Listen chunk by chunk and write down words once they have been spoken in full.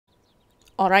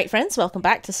Alright friends, welcome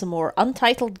back to some more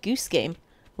Untitled Goose game.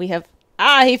 We have...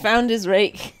 Ah, he found his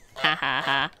rake! Ha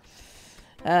ha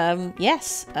ha.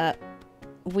 Yes,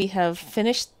 we have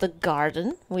finished the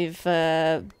garden. We've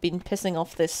been pissing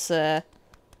off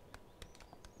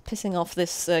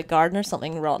this gardener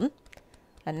something rotten.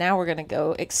 And now we're gonna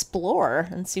go explore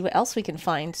and see what else we can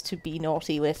find to be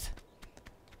naughty with.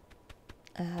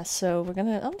 So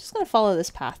I'm just gonna follow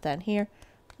this path down here.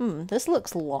 This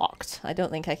looks locked. I don't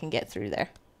think I can get through there.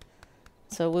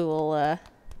 So we will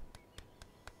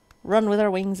run with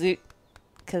our wingsuit,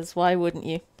 because why wouldn't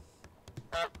you?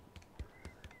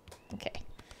 Okay.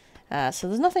 So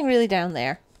there's nothing really down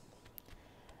there.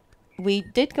 We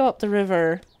did go up the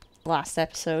river last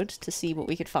episode to see what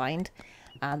we could find,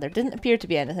 and there didn't appear to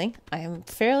be anything. I am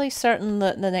fairly certain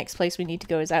that the next place we need to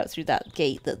go is out through that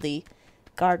gate that the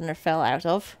gardener fell out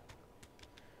of.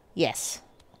 Yes.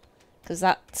 Because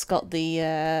that's got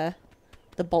the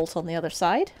bolt on the other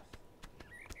side.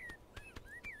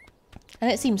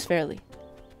 And it seems fairly...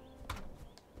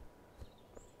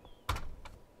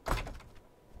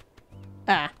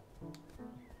 Ah.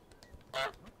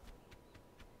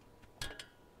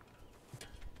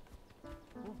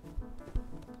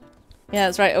 Yeah,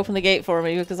 that's right, open the gate for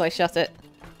me because I shut it.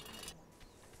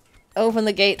 Open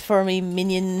the gate for me,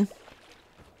 minion.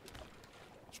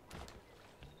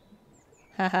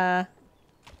 Haha.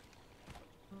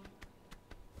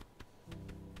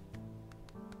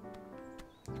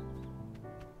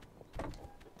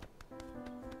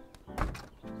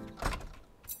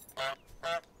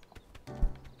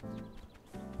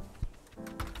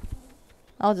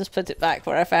 I'll just put it back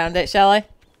where I found it, shall I?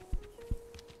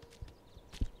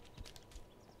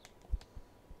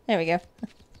 There we go.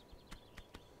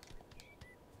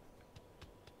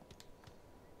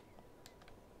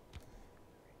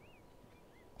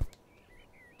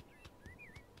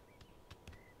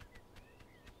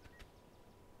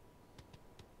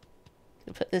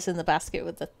 Put this in the basket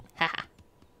with the... Haha.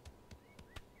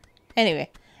 Anyway,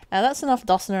 that's enough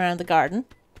dossing around the garden,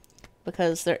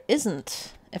 because there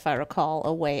isn't, if I recall,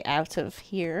 a way out of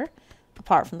here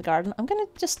apart from the garden. I'm gonna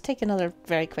just take another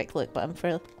very quick look, but I'm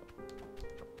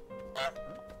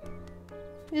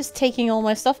just taking all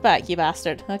my stuff back, you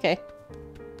bastard. Okay.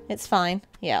 It's fine.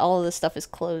 Yeah, all of this stuff is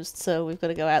closed, so we've got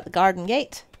to go out the garden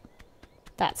gate.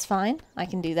 That's fine. I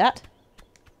can do that.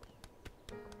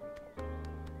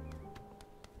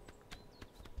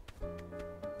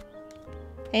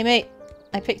 Hey mate,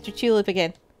 I picked your tulip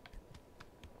again.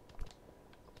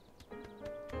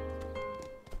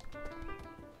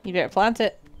 You'd better plant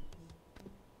it.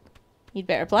 You'd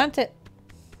better plant it.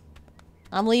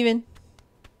 I'm leaving.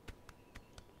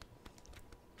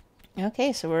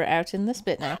 Okay, so we're out in this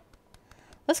bit now.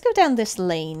 Let's go down this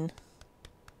lane.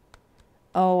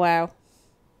 Oh wow.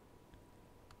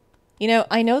 You know,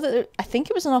 I know that I think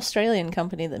it was an Australian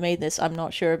company that made this, I'm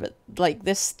not sure, but like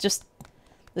this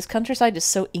countryside is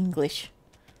so English.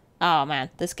 Oh man,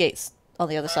 this gate's on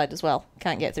the other side as well.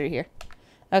 Can't get through here.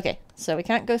 Okay, so we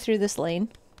can't go through this lane.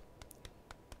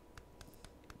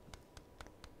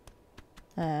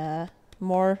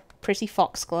 More pretty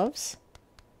foxgloves.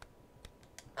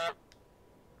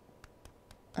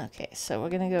 Okay, so we're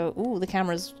gonna go... Ooh, the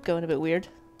camera's going a bit weird.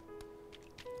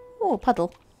 Ooh, a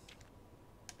puddle.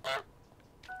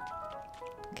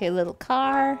 Okay, little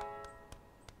car.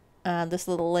 This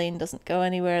little lane doesn't go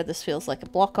anywhere. This feels like a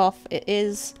block off. It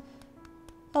is.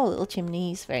 Oh, little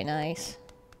chimneys. Very nice.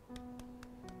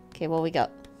 Okay, what we got?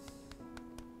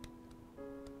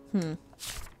 Do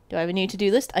I have a new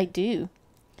to-do list? I do.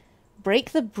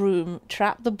 Break the broom.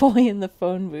 Trap the boy in the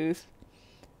phone booth.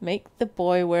 Make the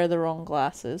boy wear the wrong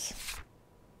glasses.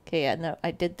 Okay, yeah, no, I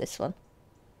did this one.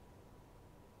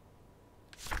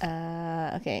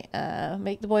 Okay,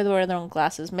 make the boy wear the wrong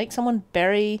glasses. Make someone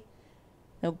bury...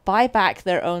 No, buy back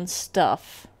their own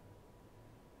stuff.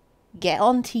 Get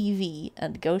on TV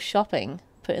and go shopping.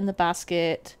 Put in the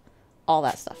basket. All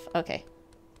that stuff. Okay.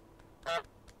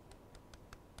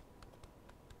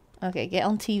 Okay, get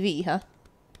on TV, huh?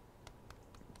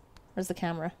 Where's the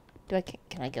camera?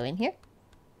 Can I go in here?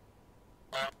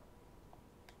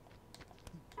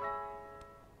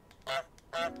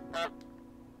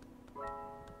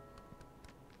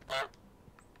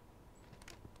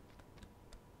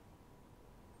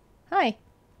 Hi.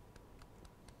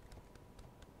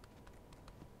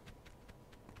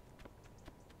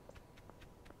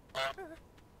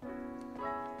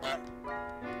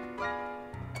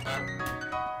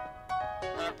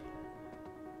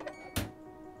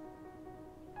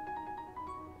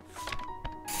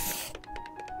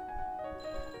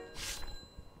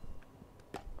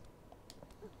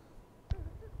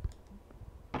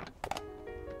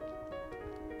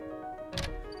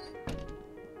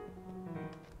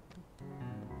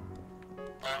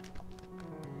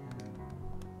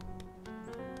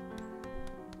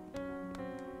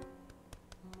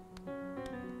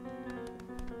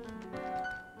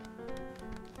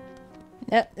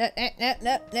 No, no, no, no,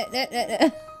 no, no, no,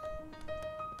 no.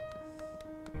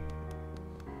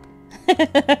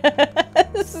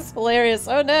 This is hilarious.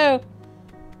 Oh no!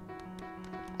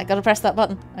 I gotta press that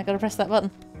button. I gotta press that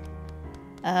button.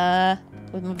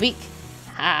 With my beak.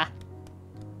 Ha!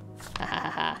 Ha ha ha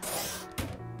ha.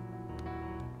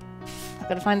 I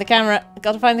gotta find the camera. I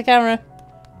gotta find the camera.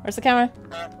 Where's the camera?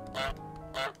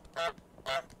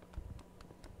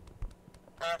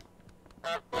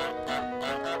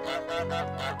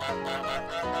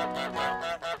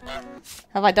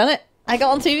 Have I done it? I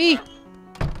got on TV!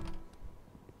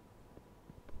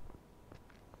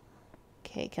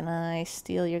 Okay, can I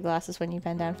steal your glasses when you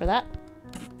bend down for that?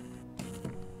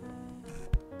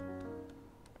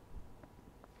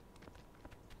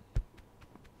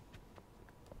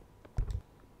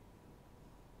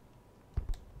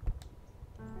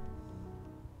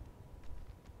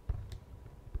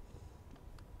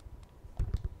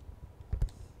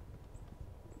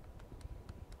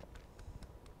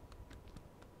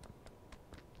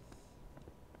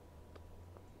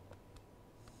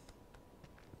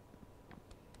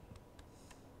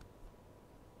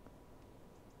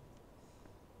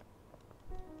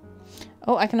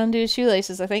 Oh, I can undo his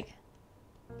shoelaces, I think.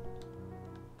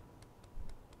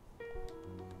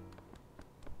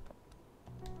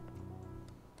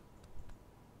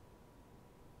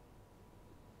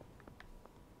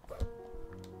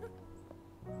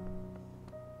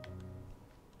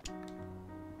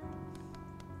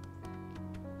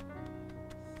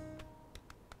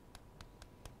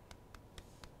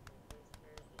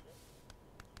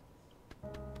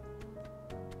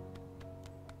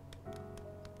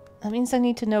 That means I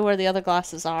need to know where the other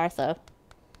glasses are, though.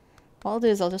 What I'll do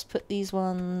is I'll just put these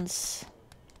ones...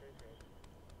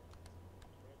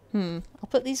 I'll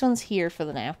put these ones here for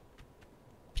the now.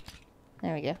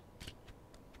 There we go.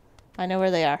 I know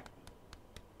where they are.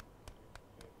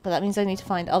 But that means I need to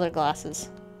find other glasses.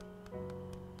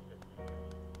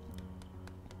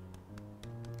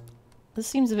 This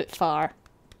seems a bit far.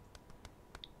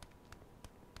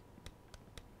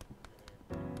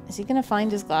 Is he gonna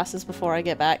find his glasses before I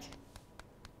get back?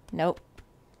 Nope.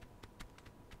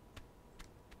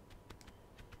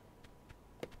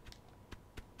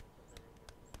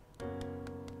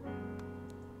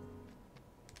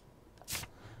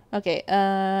 Okay,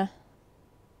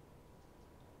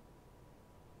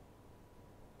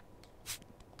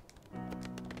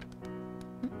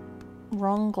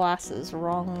 wrong glasses,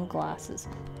 wrong glasses.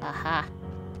 Aha.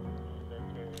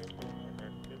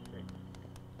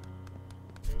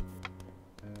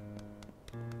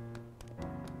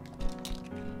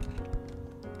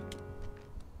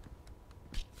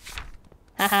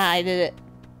 Haha, I did it.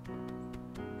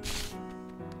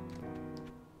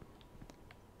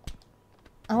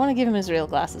 I want to give him his real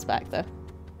glasses back, though.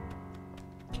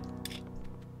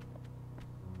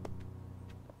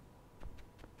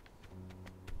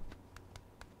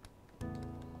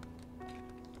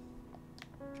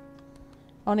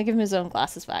 I want to give him his own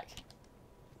glasses back.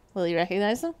 Will he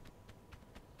recognize them?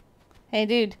 Hey,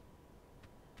 dude.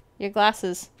 Your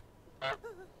glasses.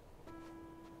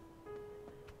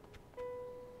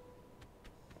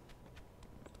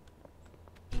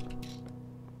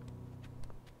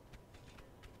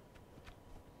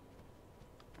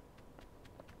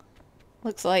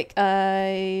 Looks like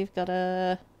I've got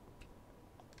a...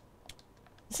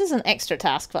 This is an extra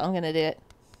task, but I'm gonna do it.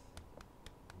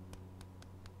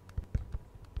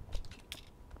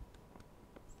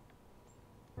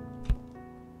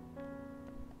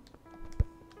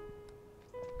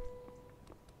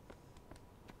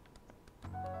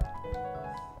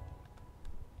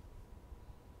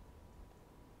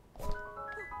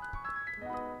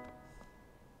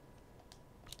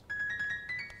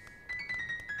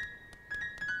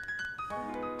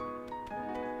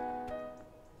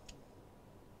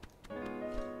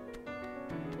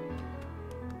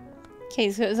 Okay,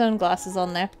 he's got his own glasses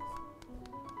on there.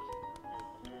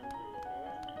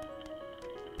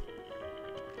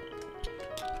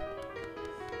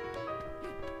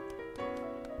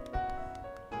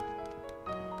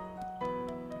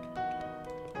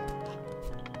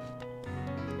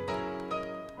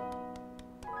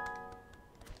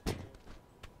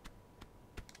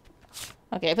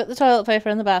 Okay, put the toilet paper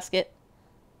in the basket.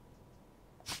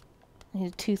 I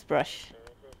need a toothbrush.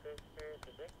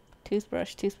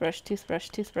 Toothbrush, toothbrush, toothbrush,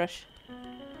 toothbrush.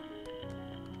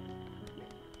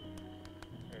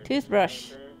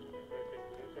 Toothbrush.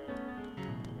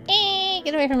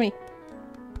 Get away from me.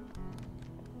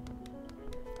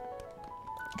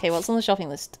 Okay, what's on the shopping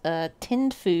list?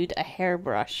 Tinned food, a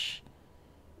hairbrush.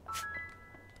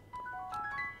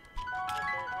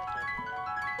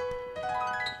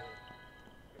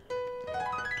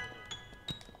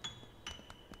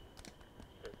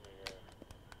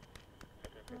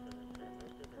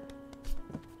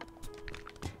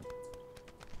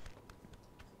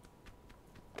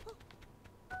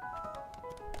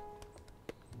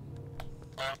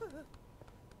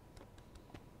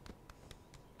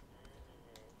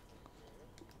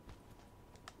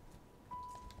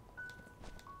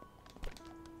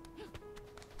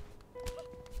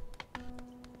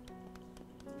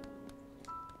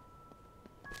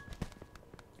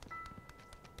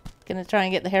 Gonna try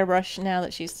and get the hairbrush now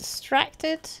that she's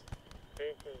distracted.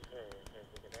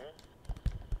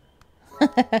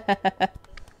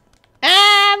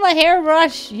 Ah, my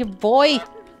hairbrush, you boy!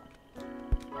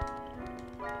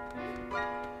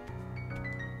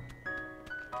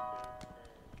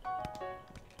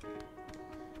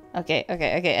 Okay,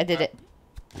 I did it.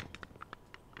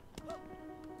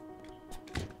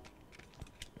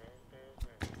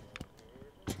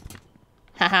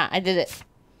 Haha, I did it.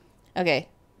 Okay.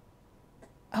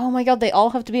 Oh my god, they all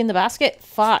have to be in the basket?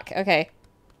 Fuck, okay.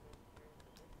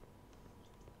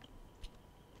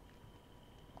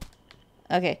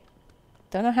 Okay.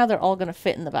 Don't know how they're all gonna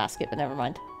fit in the basket, but never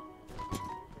mind.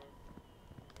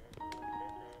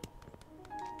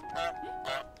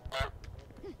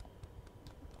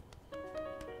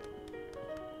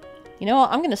 You know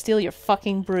what? I'm gonna steal your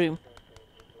fucking broom.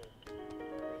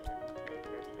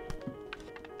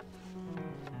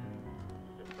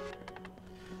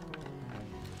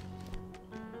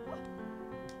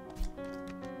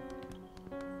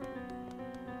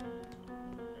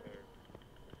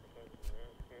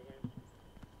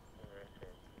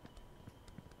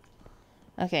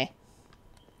 Okay.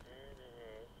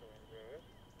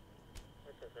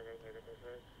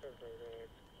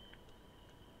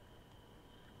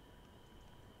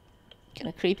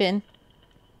 Gonna creep in.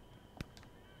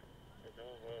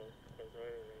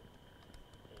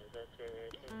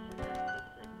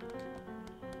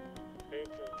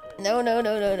 No, no,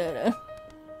 no, no, no, no.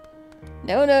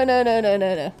 No, no, no, no, no,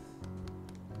 no, no.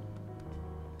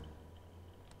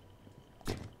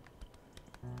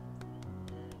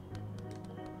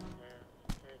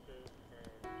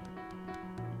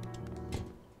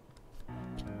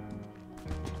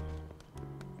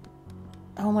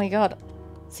 Oh my god.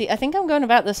 See, I think I'm going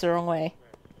about this the wrong way.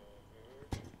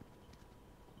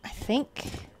 I think...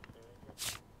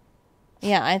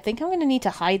 Yeah, I think I'm going to need to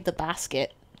hide the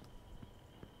basket.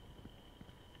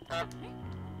 I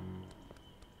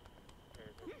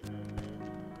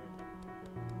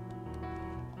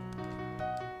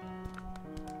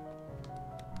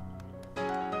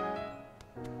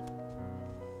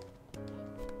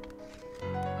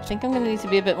think I'm going to need to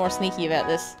be a bit more sneaky about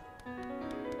this.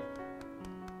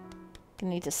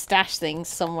 Gonna need to stash things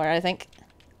somewhere, I think.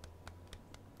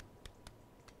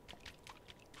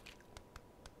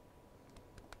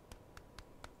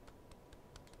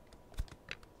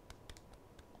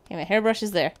 Okay, my hairbrush is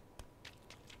there.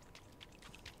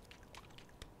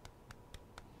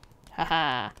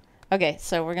 Haha. Okay,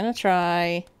 so we're gonna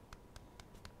try...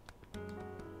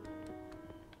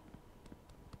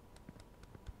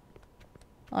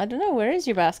 I don't know, where is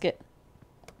your basket?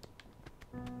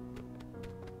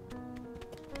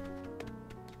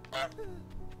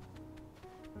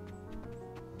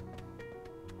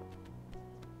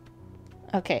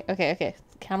 Okay. The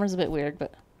camera's a bit weird,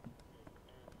 but...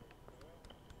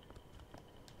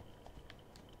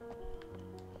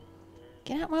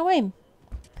 Get out my way!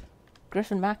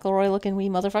 Griffin McElroy looking wee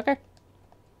motherfucker.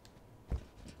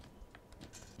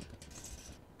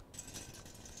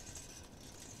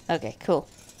 Okay, cool.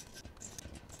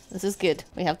 This is good.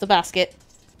 We have the basket.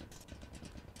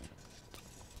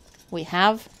 We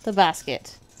have the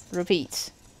basket.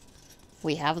 Repeat.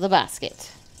 We have the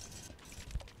basket.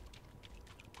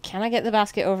 Can I get the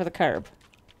basket over the curb?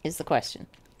 Is the question.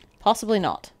 Possibly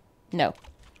not. No.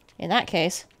 In that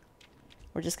case,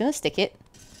 we're just going to stick it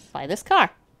by this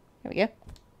car. There we go.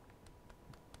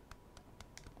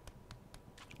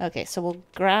 Okay, so we'll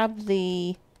grab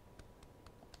the...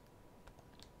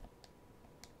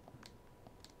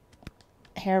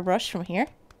 hairbrush from here.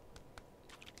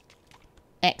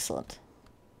 Excellent.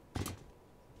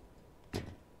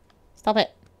 Stop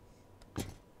it.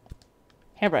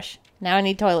 Hairbrush. Now I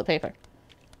need toilet paper.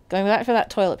 Going back for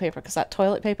that toilet paper, because that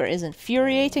toilet paper is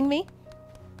infuriating me.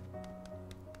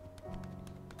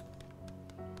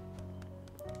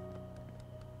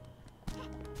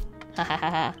 Ha ha ha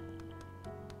ha.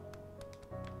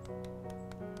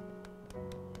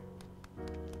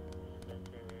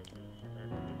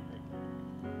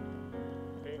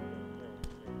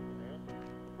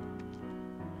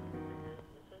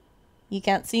 You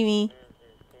can't see me.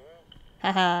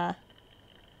 Haha.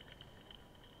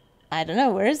 I don't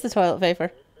know. Where is the toilet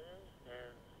paper?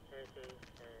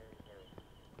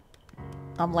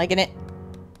 I'm legging it.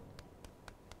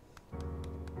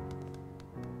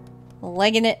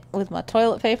 Legging it with my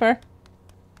toilet paper.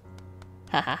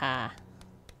 Ha ha ha.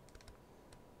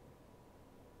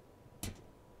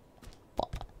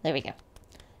 There we go.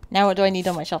 Now what do I need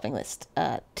on my shopping list?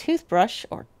 Toothbrush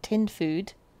or tinned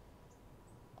food,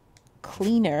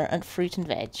 cleaner, and fruit and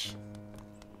veg.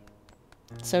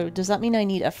 So does that mean I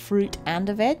need a fruit and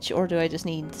a veg, or do I just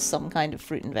need some kind of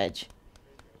fruit and veg?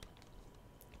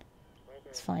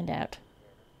 Let's find out.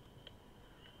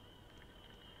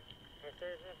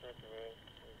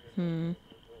 Hmm.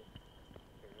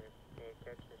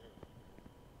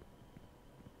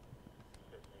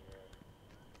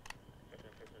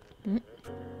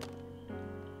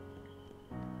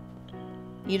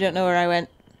 You don't know where I went.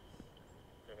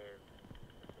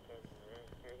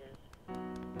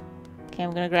 Okay,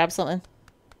 I'm gonna grab something.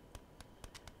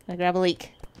 I'm gonna grab a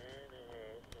leek.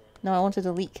 No, I wanted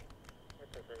a leek.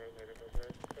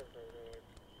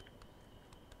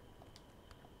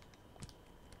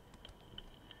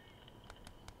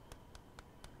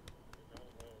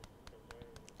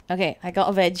 Okay, I got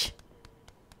a veg.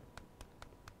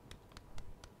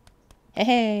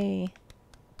 Hey!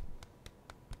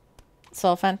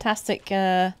 Saw a fantastic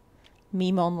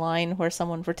meme online where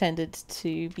someone pretended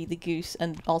to be the goose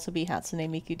and also be Hatsune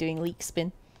Miku doing leek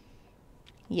spin.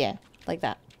 Yeah, like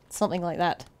that. Something like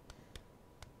that.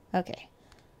 Okay.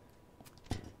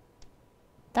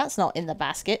 That's not in the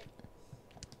basket.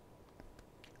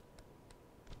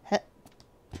 Huh.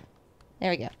 There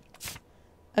we go.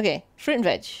 Okay, fruit and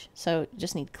veg. So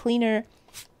just need cleaner,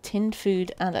 tinned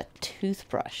food, and a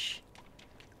toothbrush.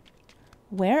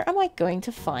 Where am I going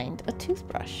to find a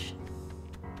toothbrush?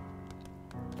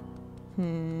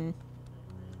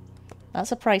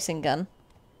 That's a pricing gun.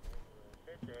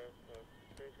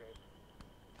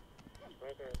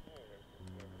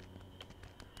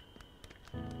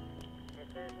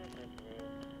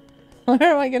 Where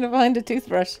am I going to find a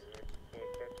toothbrush?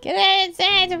 Get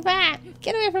inside the back!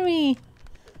 Get away from me!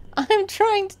 I'm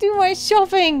trying to do my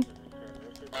shopping!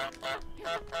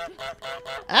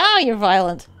 Oh, you're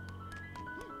violent.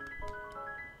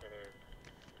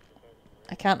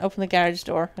 I can't open the garage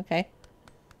door. Okay.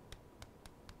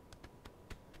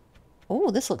 Oh,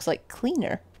 this looks like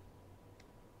cleaner.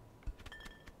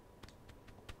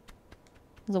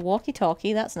 There's a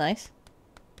walkie-talkie. That's nice.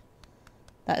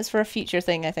 That is for a future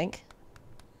thing, I think.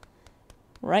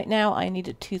 Right now, I need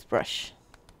a toothbrush.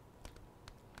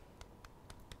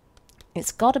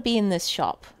 It's got to be in this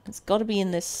shop. It's got to be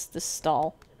in this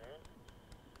stall.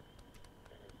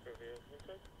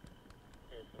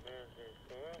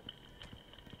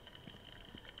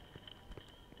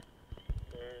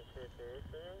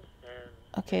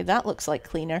 Okay, that looks like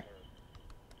cleaner.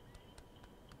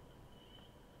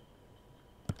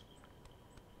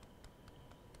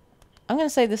 I'm going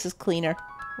to say this is cleaner.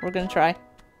 We're going to try.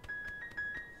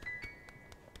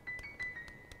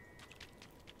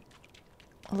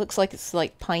 It looks like it's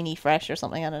like piney fresh or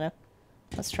something. I don't know.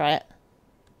 Let's try it.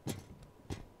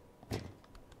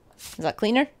 Is that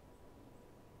cleaner?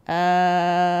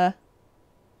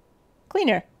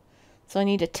 Cleaner. So I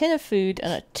need a tin of food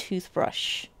and a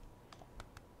toothbrush.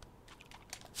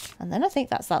 And then I think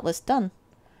that's that list done.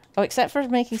 Oh, except for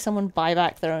making someone buy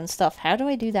back their own stuff. How do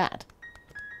I do that?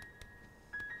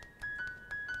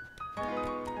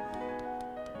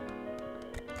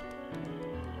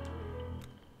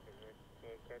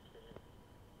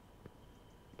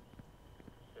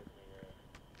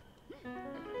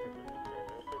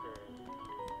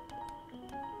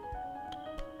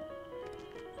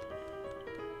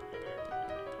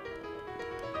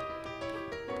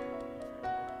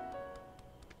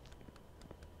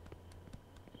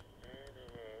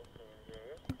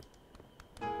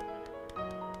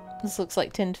 This looks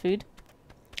like tinned food.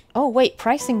 Oh, wait,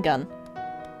 pricing gun.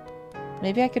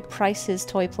 Maybe I could price his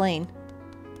toy plane.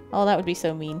 Oh, that would be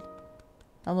so mean.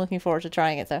 I'm looking forward to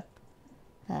trying it, though.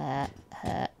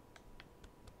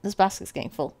 This basket's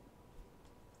getting full.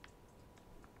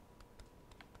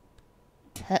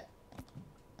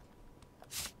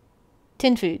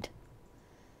 Tin food.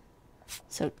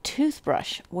 So,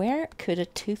 toothbrush. Where could a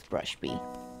toothbrush be?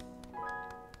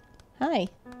 Hi.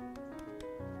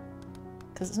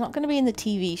 Because it's not going to be in the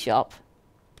TV shop.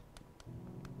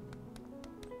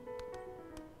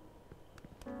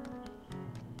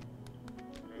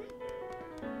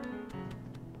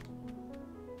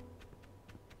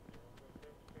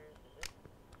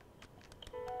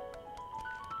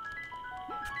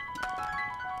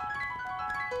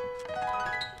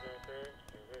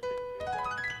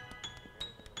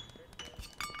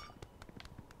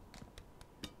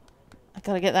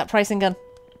 gotta get that pricing gun.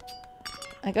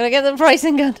 I gotta get the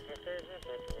pricing gun.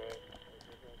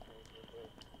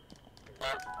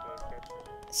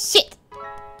 Shit!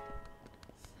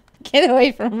 Get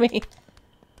away from me.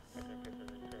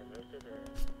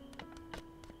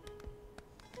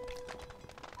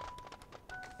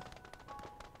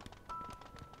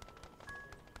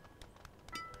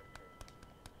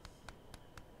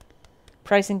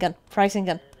 Pricing gun, pricing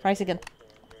gun, pricing gun.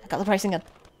 I got the pricing gun.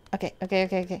 Okay, okay,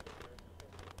 okay, okay.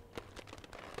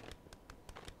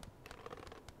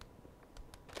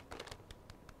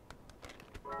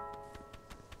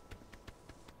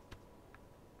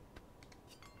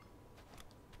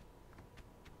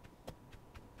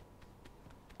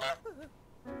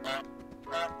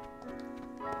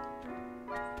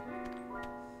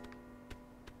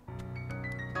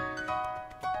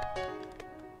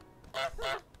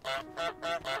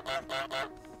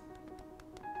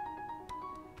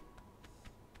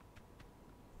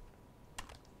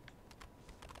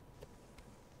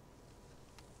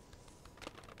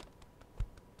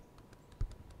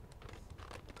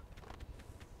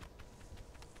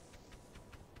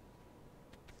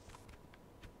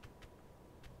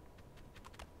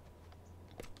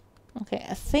 Okay,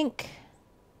 I think...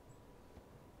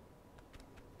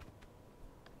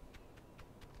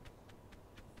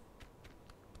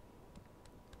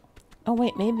 Oh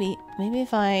wait, maybe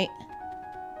if I...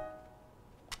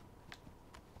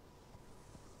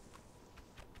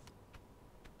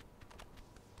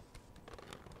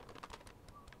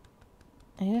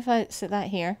 Maybe if I sit that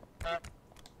here.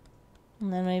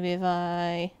 And then maybe if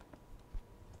I...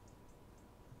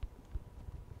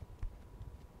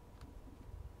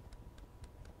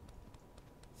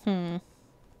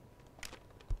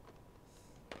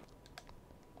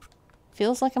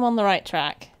 Feels like I'm on the right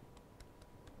track.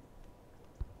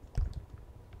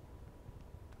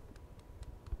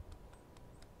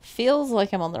 Feels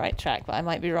like I'm on the right track, but I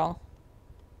might be wrong.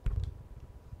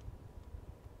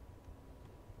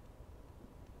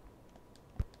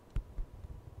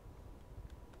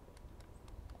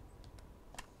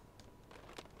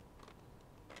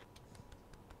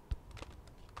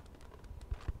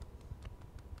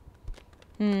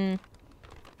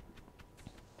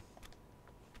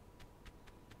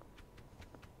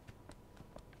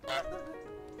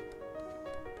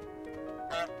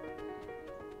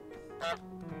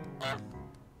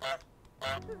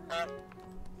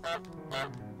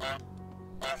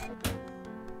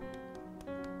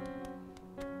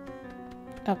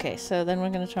 Okay, so then we're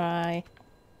gonna try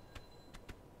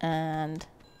and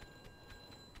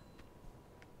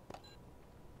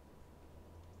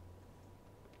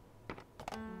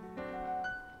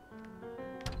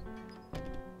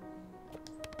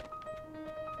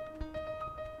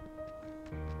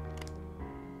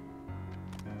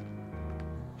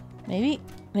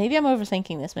maybe I'm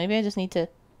overthinking this. Maybe I just need to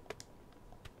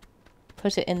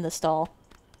put it in the stall.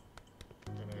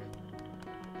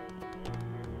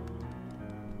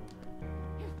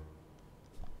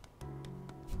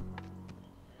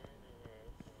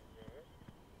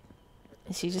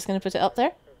 Is she just gonna put it up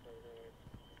there?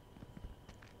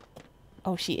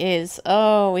 Oh, she is.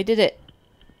 Oh, we did it.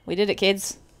 We did it,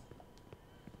 kids.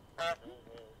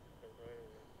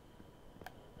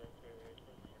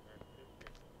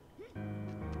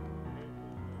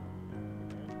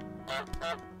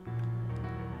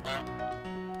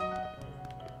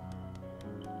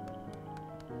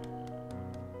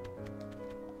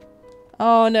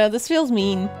 Oh no, this feels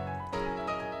mean.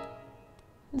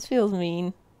 This feels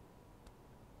mean.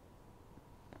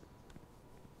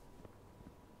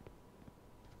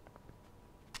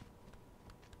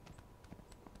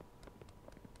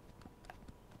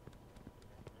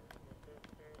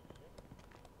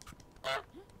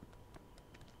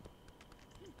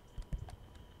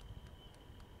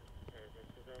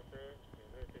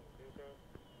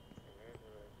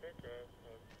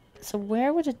 So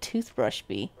where would a toothbrush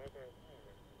be?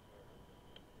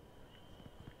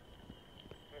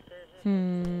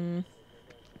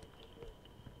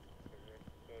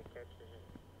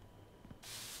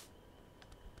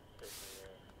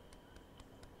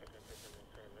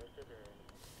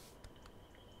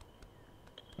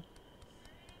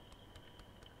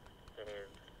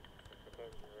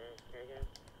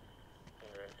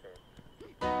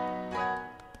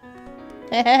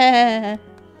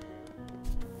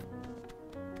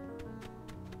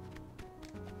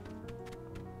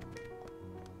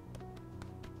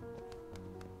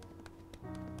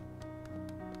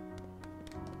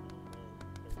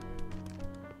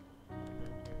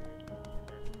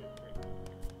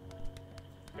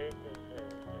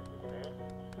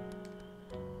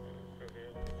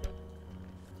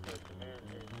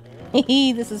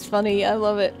 This is funny. I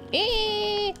love it.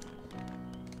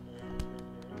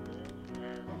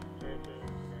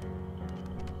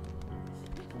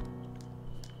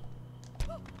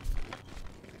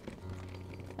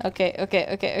 Okay, okay,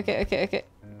 okay, okay, okay, okay.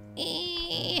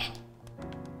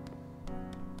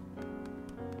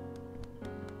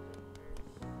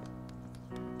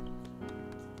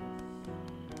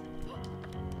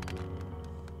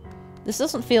 This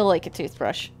doesn't feel like a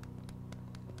toothbrush.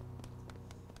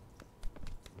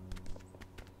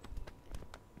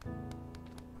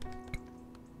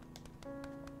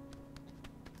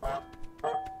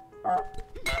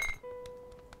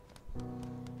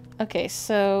 Okay,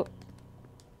 so...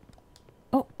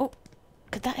 Oh, oh.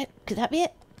 Could that be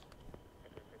it?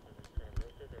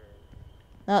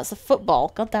 No, it's a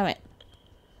football. God damn it.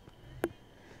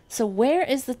 So where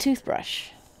is the toothbrush?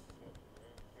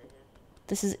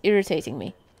 This is irritating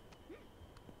me.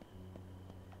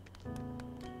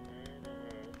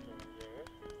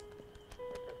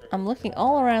 I'm looking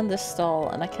all around this stall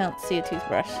and I can't see a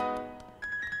toothbrush.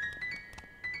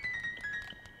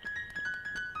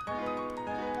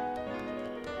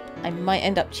 I might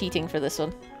end up cheating for this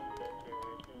one.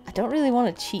 I don't really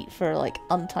want to cheat for, like,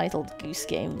 Untitled Goose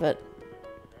Game, but...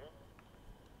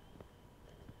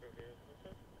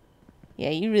 Yeah,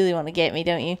 you really want to get me,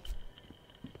 don't you?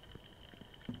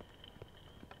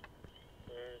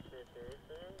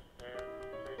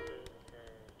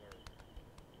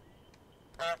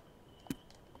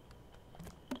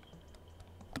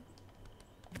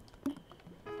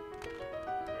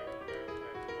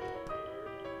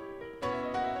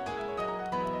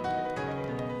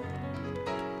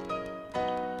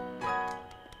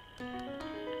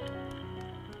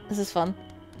 This is fun.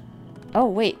 Oh,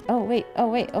 wait. Oh, wait. Oh,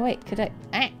 wait. Oh, wait. Could I...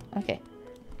 Ah! Okay.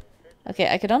 Okay,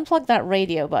 I could unplug that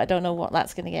radio, but I don't know what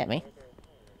that's going to get me.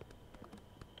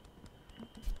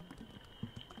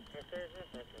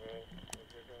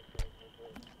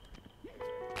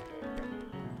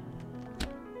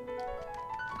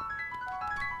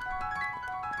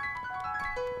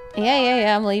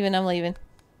 Yeah, I'm leaving, I'm leaving.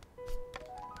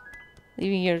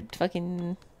 Leaving your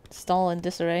fucking stall in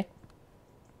disarray.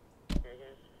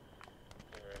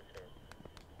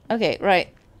 Okay, right.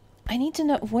 I need to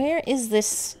know, where is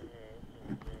this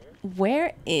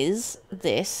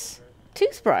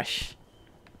toothbrush?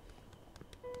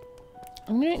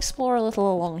 I'm going to explore a little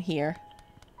along here.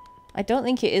 I don't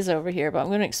think it is over here, but I'm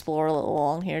going to explore a little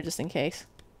along here just in case.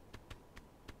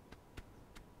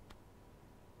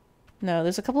 No,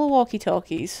 there's a couple of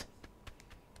walkie-talkies.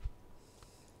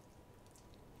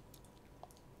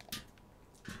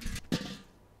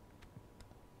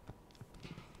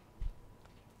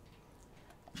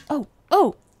 Oh!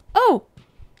 Oh! Oh!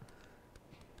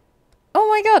 Oh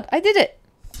my god! I did it!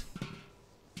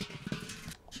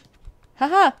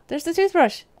 Haha! There's the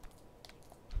toothbrush!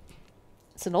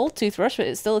 It's an old toothbrush, but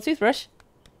it's still a toothbrush.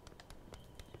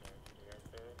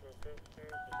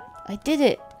 I did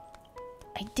it!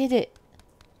 I did it!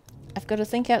 I've got to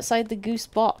think outside the goose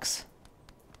box.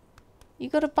 You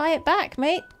gotta buy it back,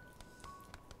 mate!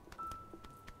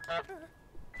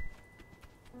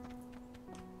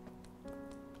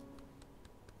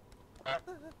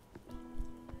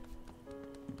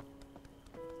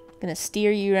 Gonna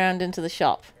steer you around into the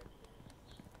shop.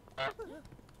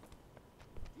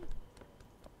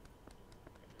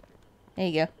 There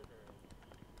you go.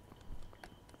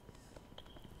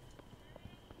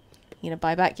 You gonna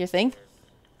buy back your thing?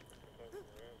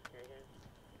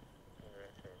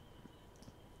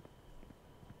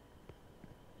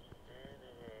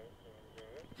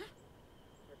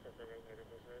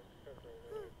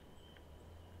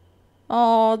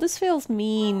 Oh, this feels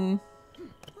mean.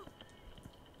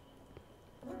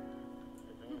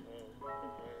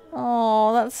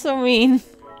 Oh, that's so mean.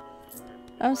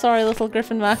 I'm sorry, little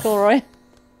Griffin McElroy.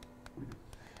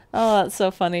 Oh, that's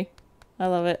so funny. I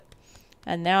love it.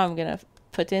 And now I'm gonna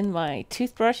put in my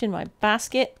toothbrush in my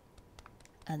basket.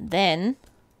 And then...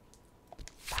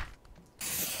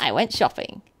 I went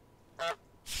shopping.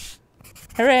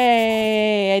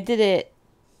 Hooray! I did it!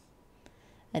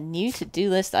 A new to-do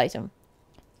list item.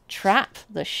 Trap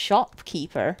the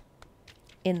shopkeeper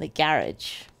in the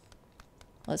garage.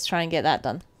 Let's try and get that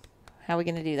done. How are we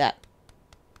going to do that?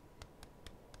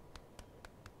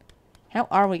 How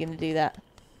are we going to do that?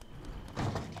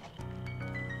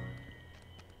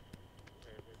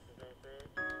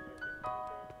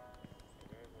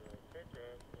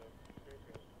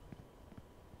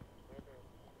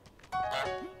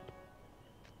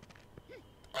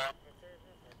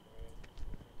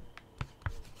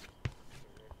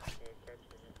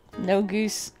 No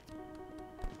Goose.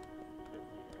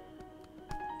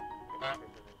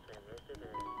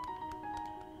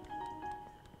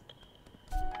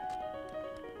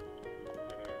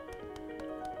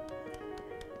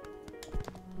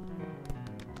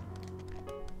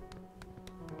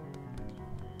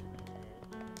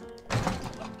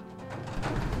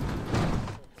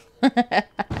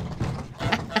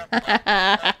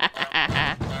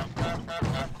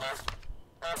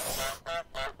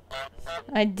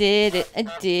 I did it. I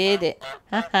did it.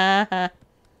 Ha ha ha.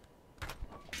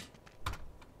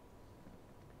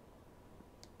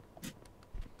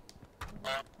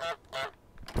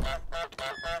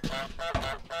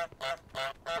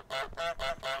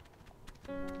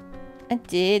 I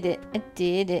did it. I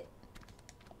did it.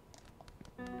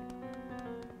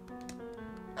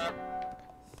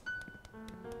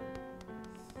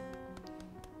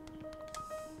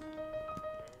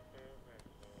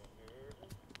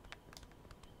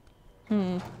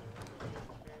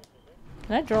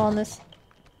 Can I draw on this?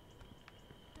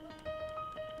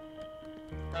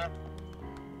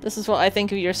 This is what I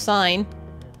think of your sign.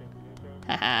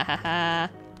 Ha ha ha ha.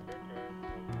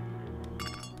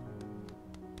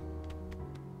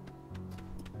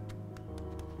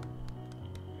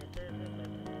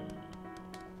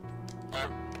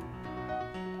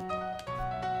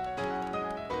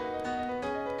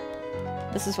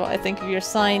 This is what I think of your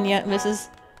sign, yet, Mrs.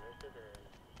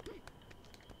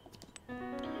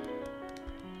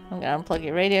 I'm gonna unplug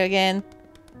your radio again.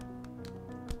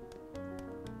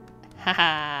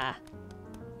 Haha.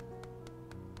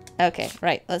 Okay,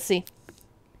 right, let's see.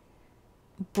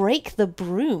 Break the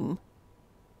broom.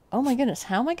 Oh my goodness,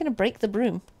 how am I gonna break the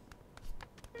broom?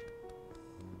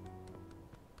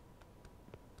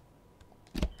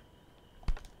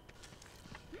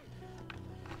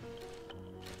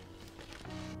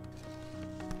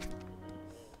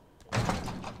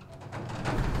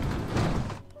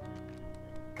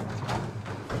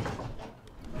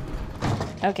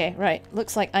 Okay, right.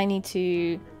 Looks like I need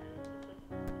to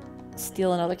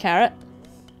steal another carrot.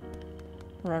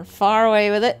 Run far away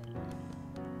with it.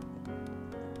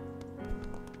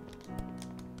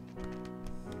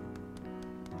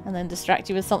 And then distract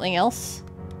you with something else.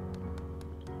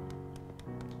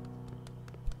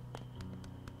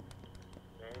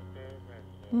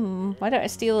 Why don't I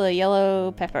steal a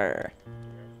yellow pepper?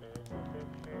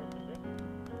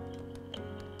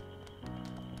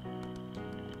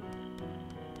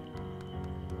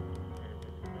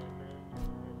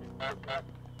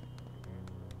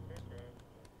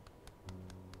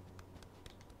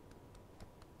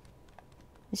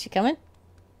 Is she coming?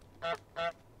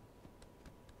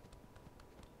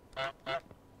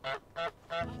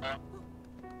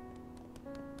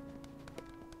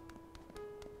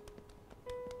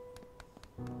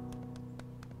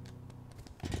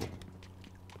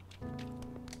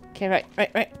 Okay,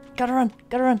 right. Gotta run.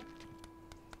 Gotta run.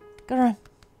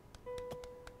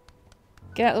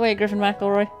 Get out of the way, Griffin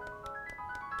McElroy.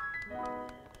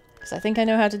 Because I think I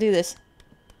know how to do this.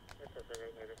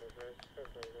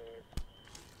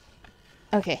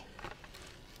 Okay.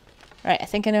 Right, I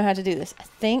think I know how to do this. I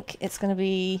think it's gonna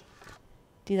be...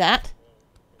 do that.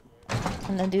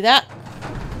 And then do that.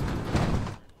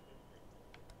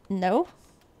 No.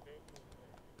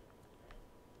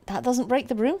 That doesn't break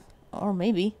the broom? Or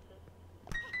maybe.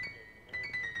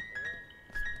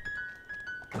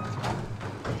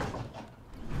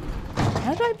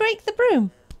 How do I break the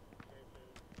broom?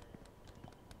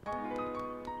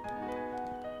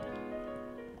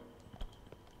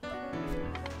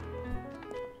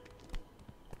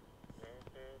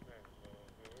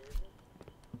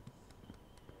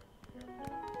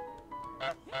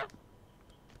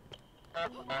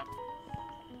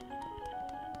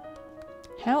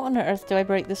 How on earth do I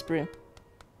break this broom?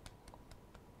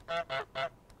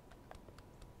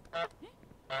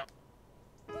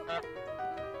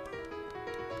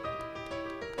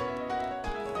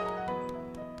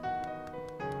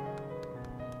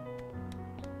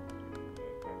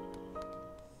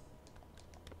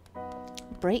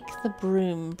 Break the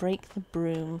broom, break the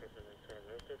broom.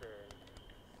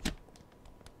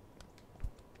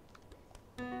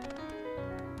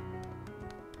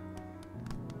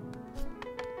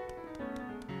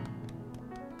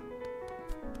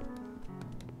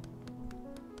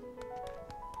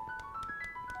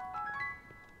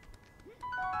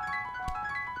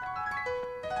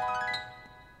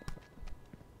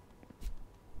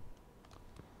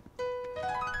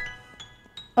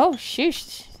 Oh,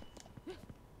 shoosh.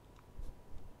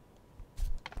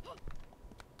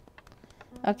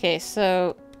 Okay,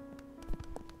 so...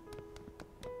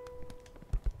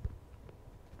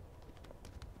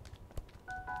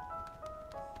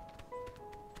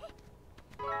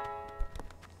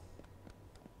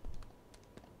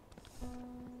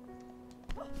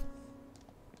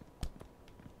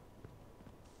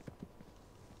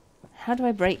 how do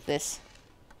I break this?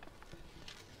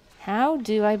 How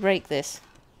do I break this?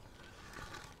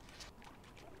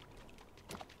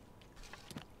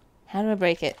 How do I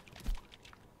break it?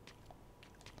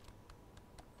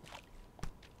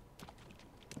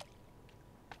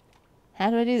 How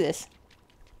do I do this?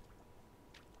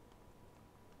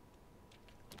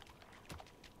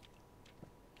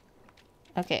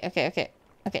 Okay.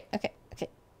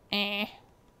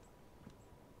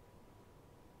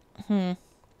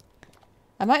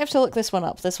 I might have to look this one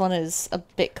up. This one is a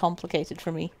bit complicated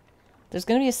for me. There's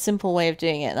going to be a simple way of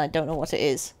doing it, and I don't know what it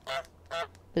is.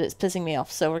 But it's pissing me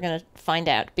off, so we're going to find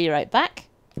out. Be right back.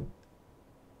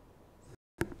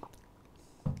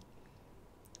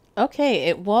 Okay,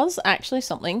 it was actually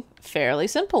something fairly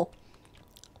simple.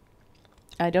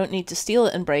 I don't need to steal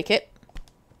it and break it.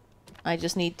 I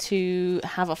just need to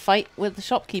have a fight with the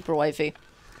shopkeeper waifu.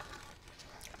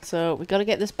 So we got to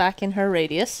get this back in her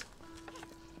radius.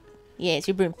 Yeah, it's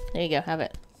your broom. There you go, have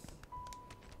it.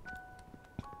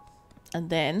 And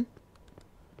then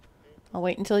I'll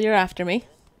wait until you're after me.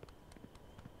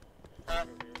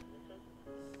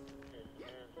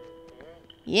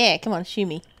 Yeah, come on, shoo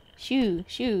me. Shoo,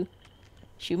 shoo.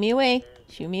 Shoo me away.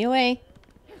 Shoo me away.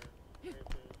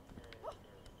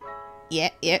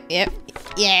 Yep.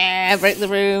 Yeah, break the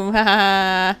room. Ha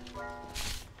ha.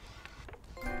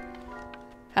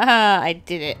 Ha ha, I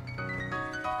did it.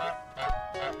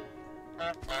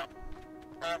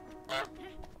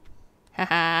 Ha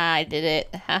ha, I did it.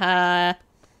 Ha ha.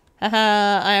 Ha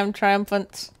ha, I am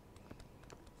triumphant.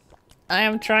 I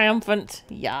am triumphant.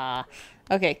 Yeah.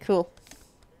 Okay, cool.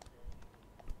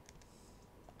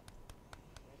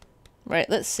 Right,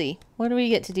 let's see. What do we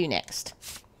get to do next?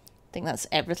 I think that's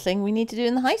everything we need to do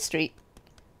in the high street.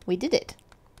 We did it.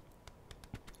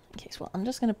 Okay, so I'm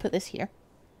just going to put this here.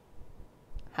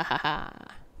 Ha ha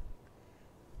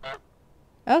ha.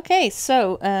 Okay,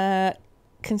 so,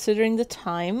 considering the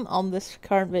time on this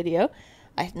current video,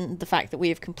 and the fact that we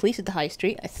have completed the high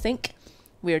street, I think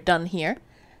we are done here.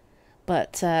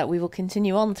 But we will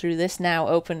continue on through this now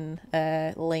open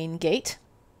lane gate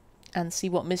and see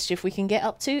what mischief we can get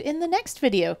up to in the next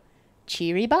video.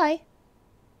 Cheery bye!